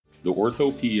the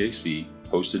Ortho PAC,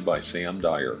 hosted by Sam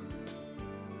Dyer.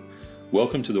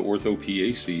 Welcome to the Ortho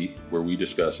PAC, where we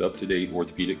discuss up-to-date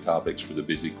orthopedic topics for the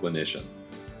busy clinician.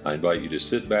 I invite you to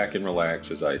sit back and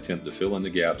relax as I attempt to fill in the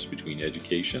gaps between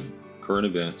education, current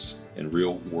events, and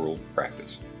real-world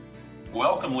practice.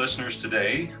 Welcome, listeners.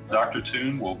 Today, Dr.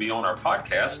 Toone will be on our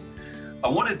podcast. I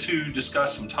wanted to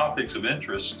discuss some topics of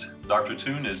interest. Dr.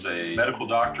 Toone is a medical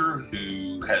doctor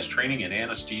who has training in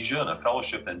anesthesia and a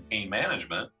fellowship in pain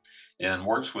management and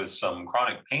works with some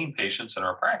chronic pain patients in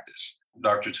our practice.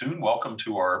 Dr. Toone, welcome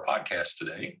to our podcast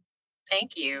today.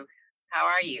 Thank you. How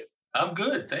are you? I'm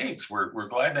good, thanks. We're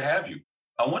glad to have you.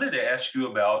 I wanted to ask you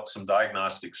about some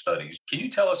diagnostic studies. Can you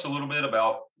tell us a little bit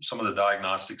about some of the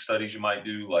diagnostic studies you might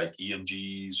do, like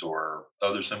EMGs or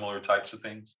other similar types of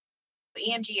things?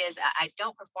 EMG I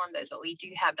don't perform those, but we do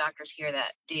have doctors here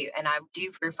that do, and I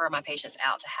do refer my patients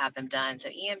out to have them done. So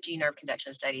EMG nerve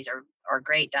conduction studies are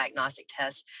great diagnostic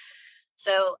tests.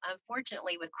 So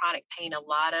unfortunately, with chronic pain, a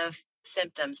lot of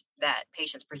symptoms that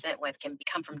patients present with can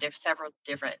come from several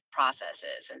different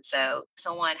processes. And so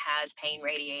someone has pain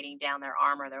radiating down their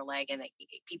arm or their leg, and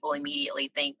people immediately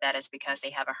think that it's because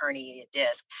they have a herniated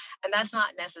disc. And that's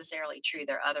not necessarily true.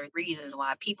 There are other reasons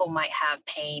why people might have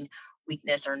pain,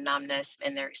 weakness, or numbness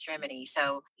in their extremity.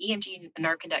 So EMG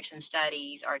nerve conduction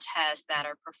studies are tests that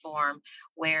are performed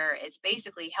where it's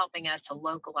basically helping us to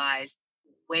localize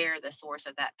where the source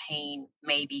of that pain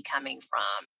may be coming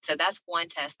from. So that's one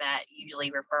test that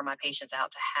usually refer my patients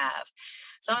out to have.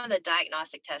 Some of the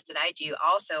diagnostic tests that I do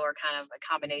also are kind of a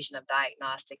combination of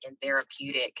diagnostic and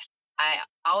therapeutic. I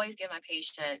always give my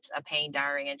patients a pain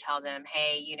diary and tell them,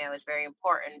 hey, it's very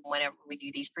important whenever we do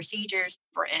these procedures.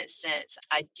 For instance,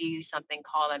 I do something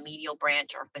called a medial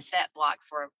branch or facet block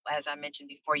for, as I mentioned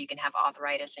before, you can have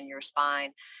arthritis in your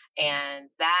spine.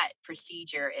 And that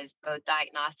procedure is both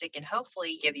diagnostic and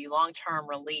hopefully give you long-term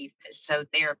relief. It's so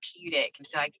therapeutic.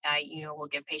 So I will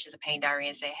give patients a pain diary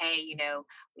and say, hey,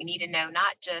 we need to know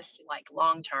not just like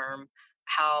long-term,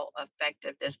 how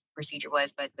effective this procedure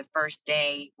was, but the first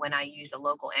day when I used a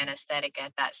local anesthetic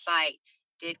at that site,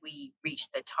 did we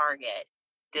reach the target?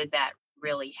 Did that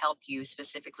really help you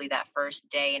specifically that first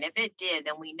day? And if it did,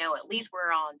 then we know at least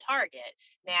we're on target.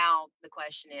 Now, the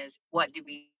question is, what do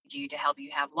we do to help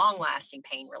you have long-lasting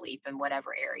pain relief in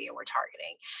whatever area we're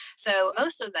targeting? So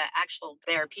most of the actual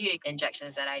therapeutic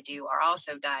injections that I do are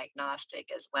also diagnostic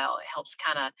as well. It helps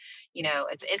kind of,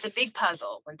 it's a big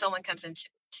puzzle. When someone comes into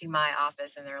my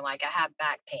office and they're like, I have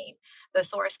back pain. The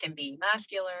source can be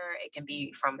muscular, it can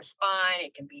be from a spine,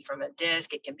 it can be from a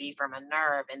disc, it can be from a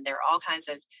nerve. And there are all kinds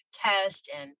of tests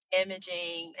and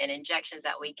imaging and injections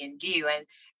that we can do.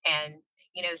 And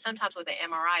sometimes with the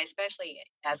MRI, especially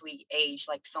as we age,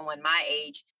 like someone my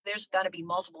age, there's got to be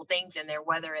multiple things in there,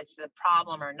 whether it's the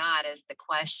problem or not is the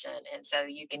question. And so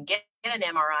you can get an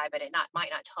MRI, but it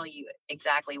might not tell you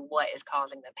exactly what is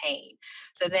causing the pain.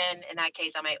 So then in that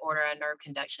case, I might order a nerve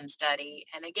conduction study.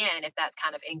 And again, if that's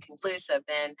kind of inconclusive,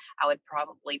 then I would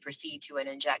probably proceed to an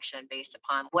injection based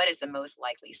upon what is the most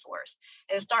likely source.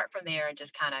 And start from there and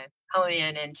just kind of hone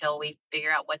in until we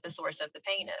figure out what the source of the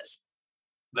pain is.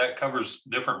 That covers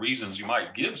different reasons you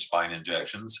might give spine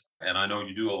injections, and I know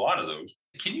you do a lot of those.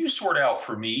 Can you sort out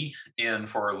for me and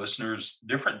for our listeners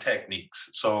different techniques?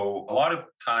 So a lot of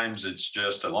times it's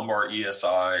just a lumbar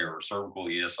ESI or cervical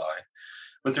ESI,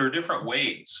 but there are different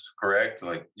ways, correct?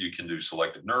 Like you can do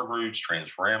selective nerve roots,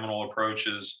 transforaminal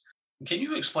approaches. Can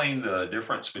you explain the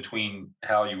difference between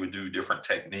how you would do different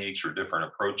techniques or different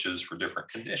approaches for different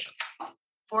conditions?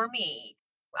 For me,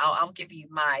 I'll give you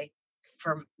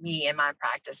for me in my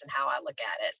practice and how I look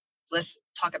at it. Let's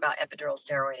talk about epidural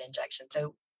steroid injection.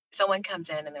 So someone comes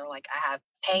in and they're like, I have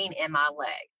pain in my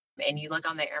leg. And you look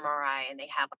on the MRI and they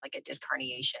have like a disc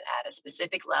herniation at a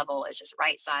specific level. It's just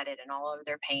right-sided and all of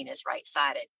their pain is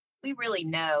right-sided. We really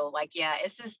know, like, yeah,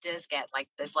 it's this disc at like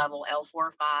this level L4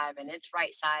 or 5 and it's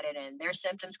right-sided and their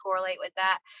symptoms correlate with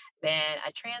that, then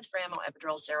a transforaminal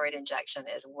epidural steroid injection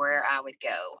is where I would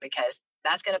go because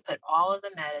that's going to put all of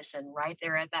the medicine right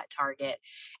there at that target.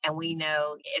 And we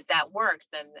know if that works,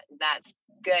 then that's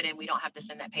good. And we don't have to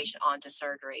send that patient on to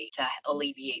surgery to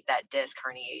alleviate that disc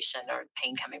herniation or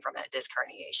pain coming from that disc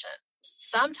herniation.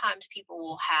 Sometimes people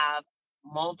will have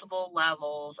multiple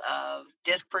levels of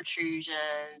disc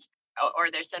protrusions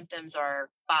or their symptoms are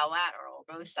bilateral,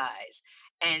 both sides.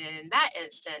 And in that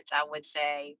instance, I would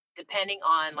say, depending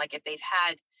on like if they've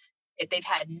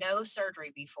had no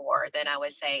surgery before, then I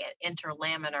would say an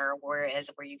interlaminar, where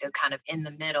you go kind of in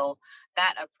the middle.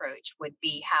 That approach would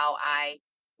be how I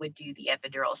would do the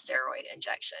epidural steroid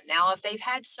injection. Now, if they've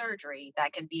had surgery,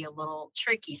 that can be a little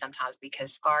tricky sometimes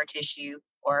because scar tissue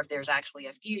or if there's actually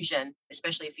a fusion,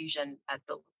 especially a fusion at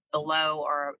the below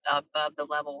or above the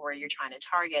level where you're trying to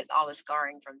target, all the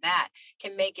scarring from that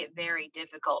can make it very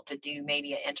difficult to do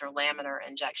maybe an interlaminar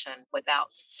injection without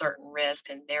certain risks.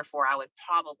 And therefore, I would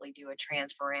probably do a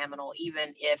transforaminal,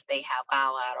 even if they have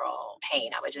bilateral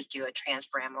pain. I would just do a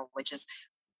transforaminal, which is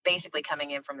basically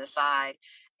coming in from the side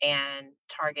and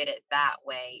target it that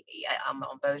way on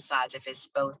both sides if it's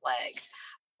both legs,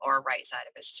 or right side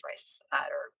if it's just right side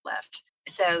or left.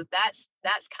 So that's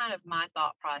kind of my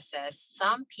thought process.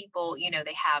 Some people,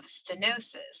 they have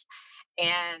stenosis,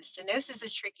 and stenosis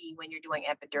is tricky when you're doing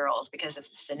epidurals, because if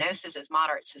stenosis is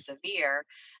moderate to severe,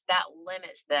 that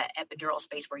limits the epidural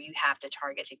space where you have to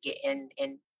target to get in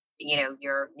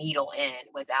your needle in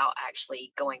without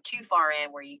actually going too far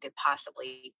in, where you could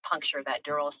possibly puncture that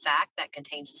dural sac that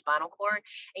contains the spinal cord.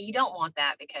 And you don't want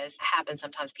that, because it happens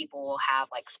sometimes people will have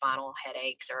like spinal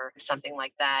headaches or something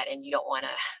like that. And you don't want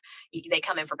to, they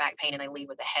come in for back pain and they leave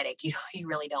with a headache. You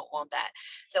really don't want that.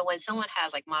 So when someone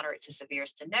has like moderate to severe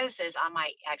stenosis, I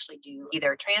might actually do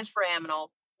either transforaminal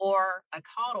or a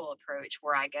caudal approach,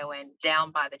 where I go in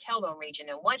down by the tailbone region.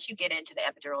 And once you get into the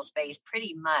epidural space,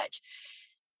 pretty much,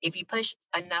 if you push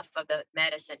enough of the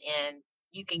medicine in,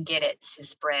 you can get it to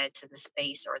spread to the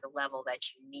space or the level that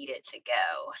you need it to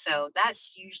go. So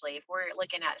that's usually, if we're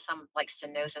looking at some like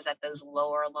stenosis at those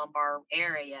lower lumbar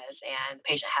areas, and the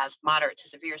patient has moderate to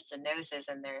severe stenosis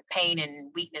and their pain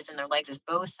and weakness in their legs is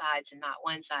both sides and not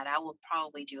one side, I will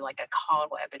probably do like a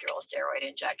caudal epidural steroid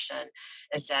injection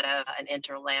instead of an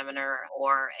interlaminar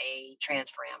or a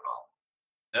transforaminal.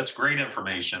 That's great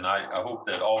information. I hope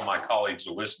that all my colleagues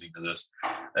are listening to this.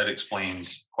 That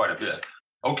explains quite a bit.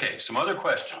 Okay, some other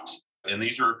questions, and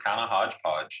these are kind of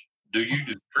hodgepodge. Do you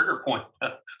do trigger point?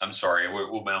 I'm sorry,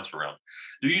 we'll bounce around.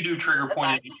 Do you do trigger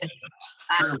point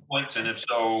trigger points, and if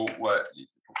so, what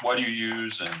do you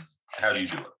use and how do you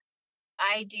do it?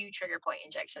 I do trigger point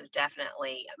injections,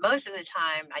 definitely. Most of the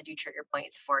time, I do trigger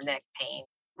points for neck pain.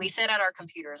 We sit at our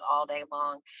computers all day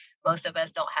long. Most of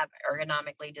us don't have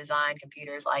ergonomically designed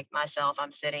computers like myself.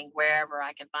 I'm sitting wherever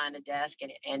I can find a desk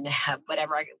and have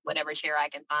whatever chair I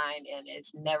can find, and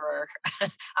it's never.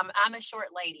 I'm a short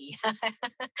lady,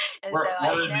 and so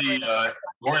We're in the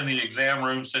we're in the exam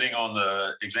room, sitting on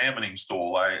the examining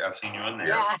stool. I've seen you in there.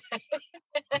 Yeah.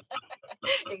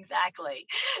 Exactly.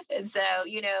 And so,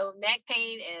 neck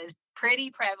pain is pretty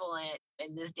prevalent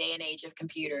in this day and age of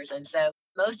computers. And so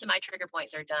most of my trigger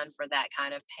points are done for that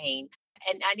kind of pain.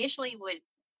 And I initially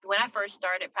when I first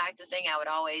started practicing,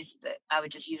 I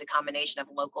would just use a combination of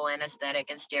local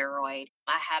anesthetic and steroid.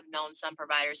 I have known some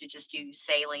providers who just do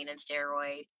saline and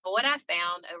steroid. But what I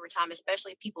found over time,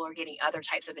 especially if people are getting other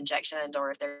types of injections,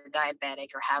 or if they're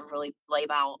diabetic or have really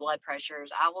labile blood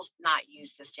pressures, I will not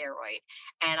use the steroid.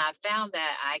 And I found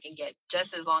that I can get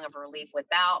just as long of a relief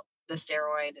without the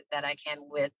steroid that I can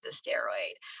with the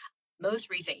steroid.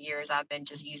 Most recent years, I've been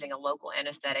just using a local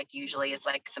anesthetic. Usually it's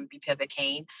like some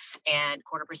bupivacaine and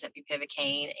 0.25%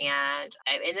 bupivacaine. And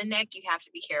in the neck, you have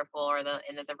to be careful, or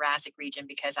in the thoracic region,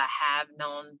 because I have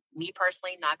known, me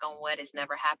personally, knock on wood, it's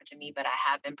never happened to me, but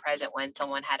I have been present when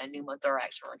someone had a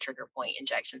pneumothorax from a trigger point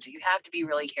injection. So you have to be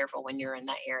really careful when you're in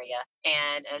that area.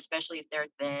 And especially if they're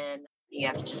thin, you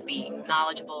have to just be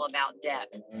knowledgeable about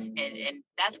depth, and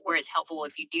that's where it's helpful.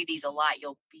 If you do these a lot,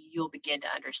 you'll begin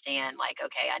to understand, like,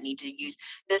 okay, I need to use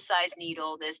this size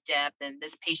needle, this depth, and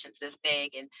this patient's this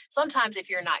big. And sometimes if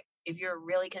you're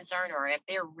really concerned, or if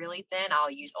they're really thin,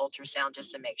 I'll use ultrasound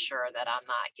just to make sure that I'm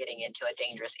not getting into a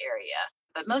dangerous area.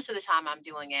 But most of the time I'm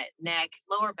doing it neck,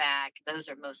 lower back. Those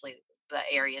are mostly the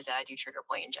areas that I do trigger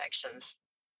point injections.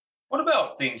 What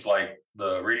about things like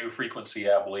the radiofrequency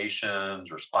ablations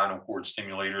or spinal cord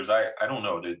stimulators? I don't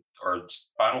know. Are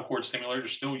spinal cord stimulators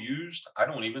still used? I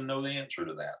don't even know the answer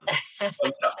to that.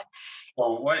 But,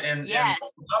 so what? And Yes.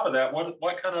 on top of that,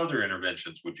 what kind of other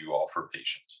interventions would you offer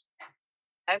patients?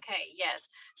 Okay, yes.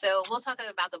 So we'll talk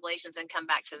about the ablations and come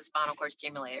back to the spinal cord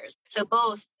stimulators. So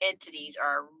both entities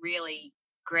are really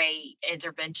great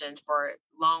interventions for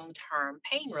long-term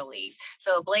pain relief.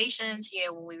 So ablations,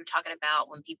 when we were talking about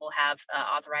when people have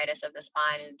arthritis of the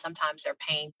spine, and sometimes their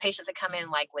pain, patients that come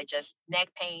in like with just neck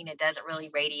pain, it doesn't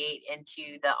really radiate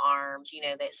into the arms,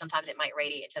 that sometimes it might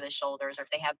radiate to the shoulders, or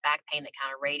if they have back pain that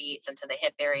kind of radiates into the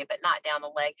hip area, but not down the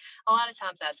leg. A lot of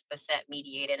times that's facet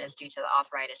mediated, and it's due to the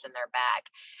arthritis in their back.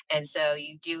 And so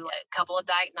you do a couple of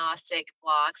diagnostic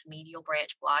blocks, medial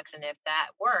branch blocks, and if that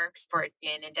works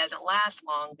and it doesn't last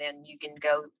long, then you can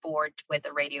go forward with the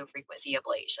radiofrequency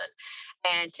ablation.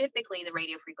 And typically the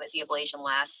radiofrequency ablation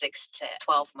lasts 6 to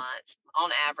 12 months. On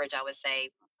average, I would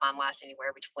say mine lasts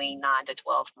anywhere between 9 to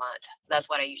 12 months. That's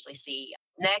what I usually see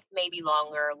Neck may be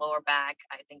longer, lower back,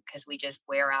 I think because we just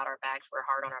wear out our backs, we're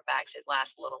hard on our backs, it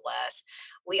lasts a little less.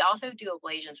 We also do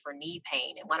ablations for knee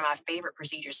pain. And one of my favorite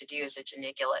procedures to do is a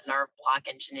geniculate nerve block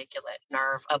and geniculate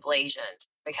nerve ablations.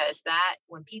 Because that,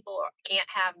 when people can't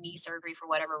have knee surgery for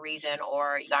whatever reason,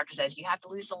 or the doctor says you have to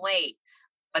lose some weight,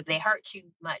 but they hurt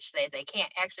too much. They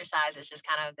can't exercise. It's just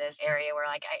kind of this area where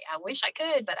like I wish I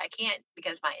could, but I can't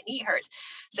because my knee hurts.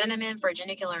 Send them in for a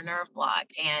genicular nerve block.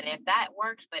 And if that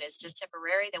works, but it's just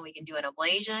temporary, then we can do an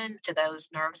ablation to those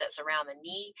nerves that surround the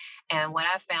knee. And what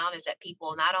I've found is that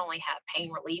people not only have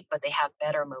pain relief, but they have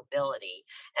better mobility.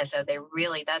 And so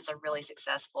that's a really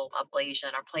successful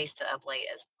ablation or place to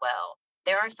ablate as well.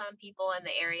 There are some people in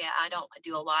the area, I don't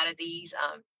do a lot of these.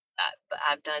 But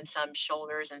I've done some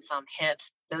shoulders and some hips.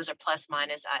 Those are plus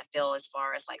minus, I feel, as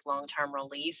far as like long term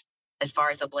relief. As far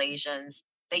as ablations,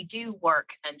 they do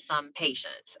work in some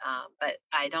patients, but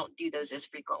I don't do those as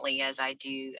frequently as I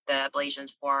do the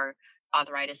ablations for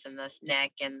arthritis in the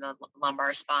neck and the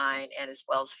lumbar spine, and as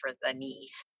well as for the knee.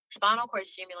 Spinal cord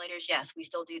stimulators, yes, we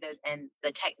still do those. And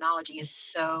the technology is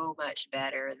so much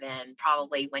better than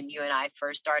probably when you and I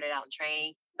first started out in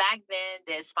training. Back then,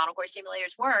 the spinal cord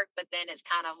stimulators work, but then it's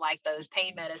kind of like those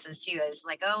pain medicines too. It's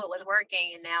like, oh, it was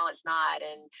working and now it's not.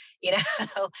 And, you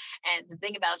know, and the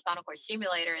thing about a spinal cord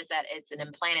stimulator is that it's an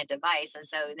implanted device. And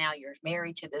so now you're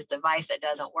married to this device that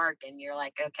doesn't work. And you're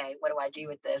like, okay, what do I do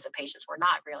with this? The patients were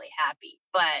not really happy.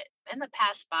 But in the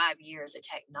past 5 years, the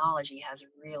technology has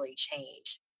really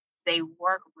changed. They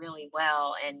work really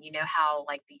well. And you know how,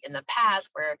 like in the past,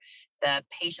 where the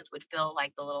patients would feel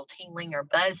like the little tingling or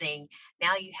buzzing,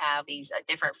 now you have these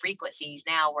different frequencies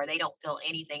now where they don't feel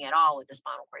anything at all with the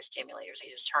spinal cord stimulators. They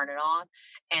just turn it on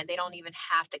and they don't even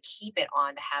have to keep it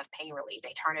on to have pain relief.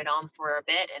 They turn it on for a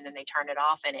bit and then they turn it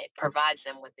off, and it provides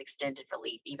them with extended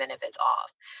relief, even if it's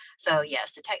off. So,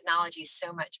 yes, the technology is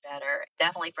so much better.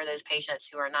 Definitely for those patients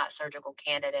who are not surgical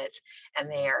candidates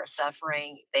and they are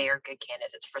suffering, they are good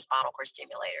candidates for spinal cord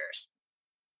stimulators.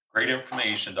 Great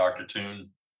information, Dr. Toone.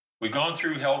 We've gone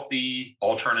through healthy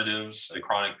alternatives to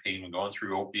chronic pain. We've gone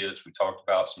through opiates. We talked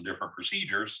about some different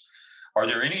procedures. Are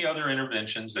there any other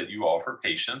interventions that you offer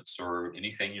patients or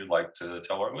anything you'd like to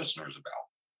tell our listeners about?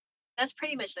 That's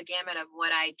pretty much the gamut of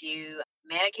what I do.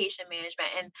 Medication management.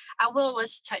 And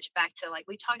let's touch back to, like,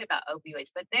 we talked about opioids,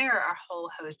 but there are a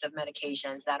whole host of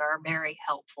medications that are very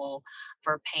helpful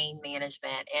for pain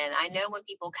management. And I know when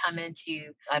people come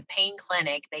into a pain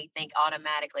clinic, they think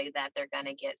automatically that they're going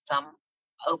to get some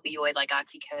opioid like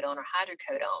oxycodone or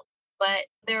hydrocodone. But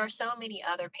there are so many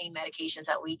other pain medications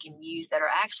that we can use that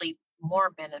are actually more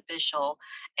beneficial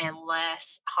and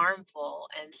less harmful.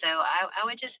 And so I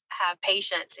would just have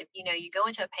patients, if you go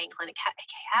into a pain clinic,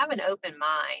 have an open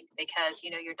mind, because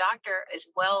your doctor is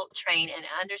well trained and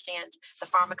understands the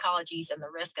pharmacologies and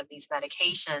the risk of these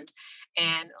medications,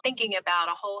 and thinking about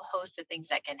a whole host of things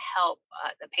that can help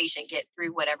the patient get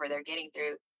through whatever they're getting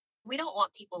through. We don't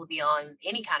want people to be on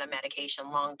any kind of medication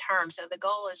long term. So the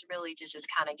goal is really to just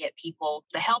kind of get people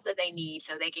the help that they need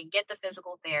so they can get the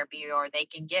physical therapy, or they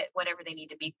can get whatever they need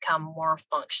to become more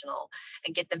functional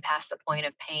and get them past the point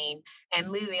of pain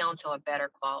and moving on to a better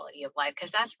quality of life.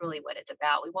 Because that's really what it's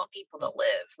about. We want people to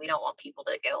live. We don't want people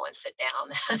to go and sit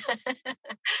down.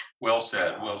 Well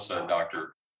said. Well said,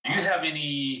 Doctor. Do you have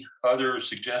any other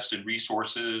suggested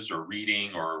resources or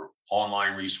reading or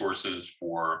online resources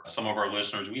for some of our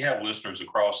listeners? We have listeners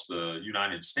across the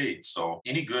United States. So,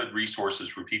 any good resources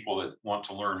for people that want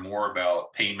to learn more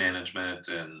about pain management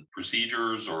and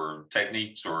procedures or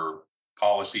techniques or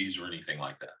policies or anything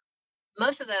like that?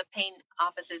 Most of the pain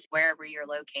offices, wherever you're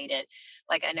located,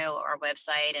 like I know our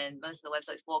website, and most of the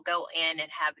websites will go in and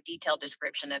have a detailed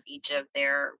description of each of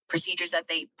their procedures that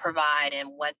they provide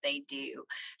and what they do.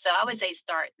 So I would say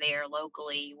start there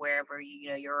locally, wherever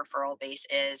your referral base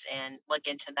is, and look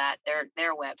into that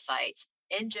their websites.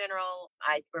 In general,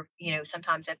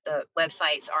 sometimes if the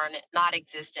websites are not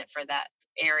existent for that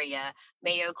area,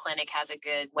 Mayo Clinic has a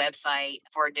good website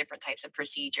for different types of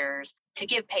procedures to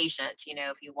give patients,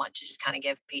 if you want to just kind of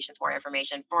give patients more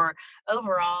information. For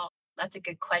overall, that's a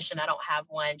good question. I don't have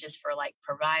one just for like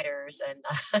providers, and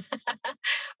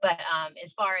but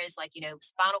as far as like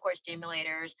spinal cord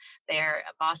stimulators, they're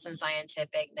Boston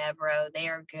Scientific, Nevro. They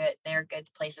are good. They're good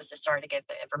places to start to get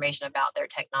the information about their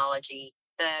technology.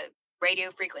 The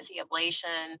radio frequency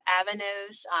ablation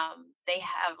avenues, they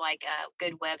have like a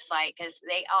good website, because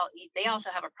they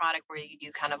also have a product where you do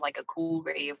kind of like a cool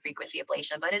radio frequency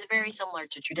ablation, but it's very similar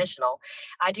to traditional.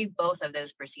 I do both of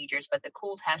those procedures, but the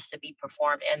cooled has to be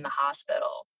performed in the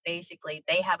hospital. Basically,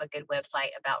 they have a good website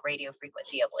about radio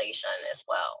frequency ablation as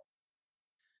well.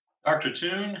 Dr.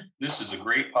 Toone, this is a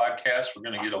great podcast. We're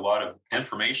going to get a lot of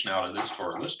information out of this to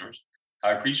our listeners.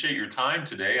 I appreciate your time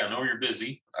today. I know you're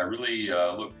busy. I really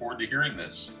look forward to hearing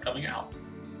this coming out.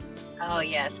 Oh,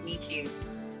 yes, me too.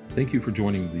 Thank you for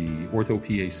joining the Ortho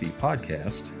PAC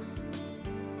podcast.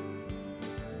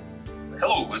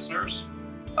 Hello, listeners.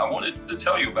 I wanted to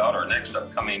tell you about our next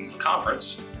upcoming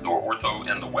conference, the Ortho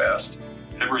in the West,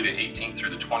 February the 18th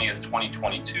through the 20th,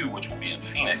 2022, which will be in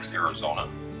Phoenix, Arizona.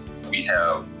 We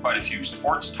have quite a few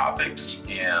sports topics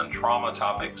and trauma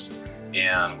topics,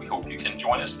 and we hope you can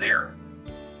join us there.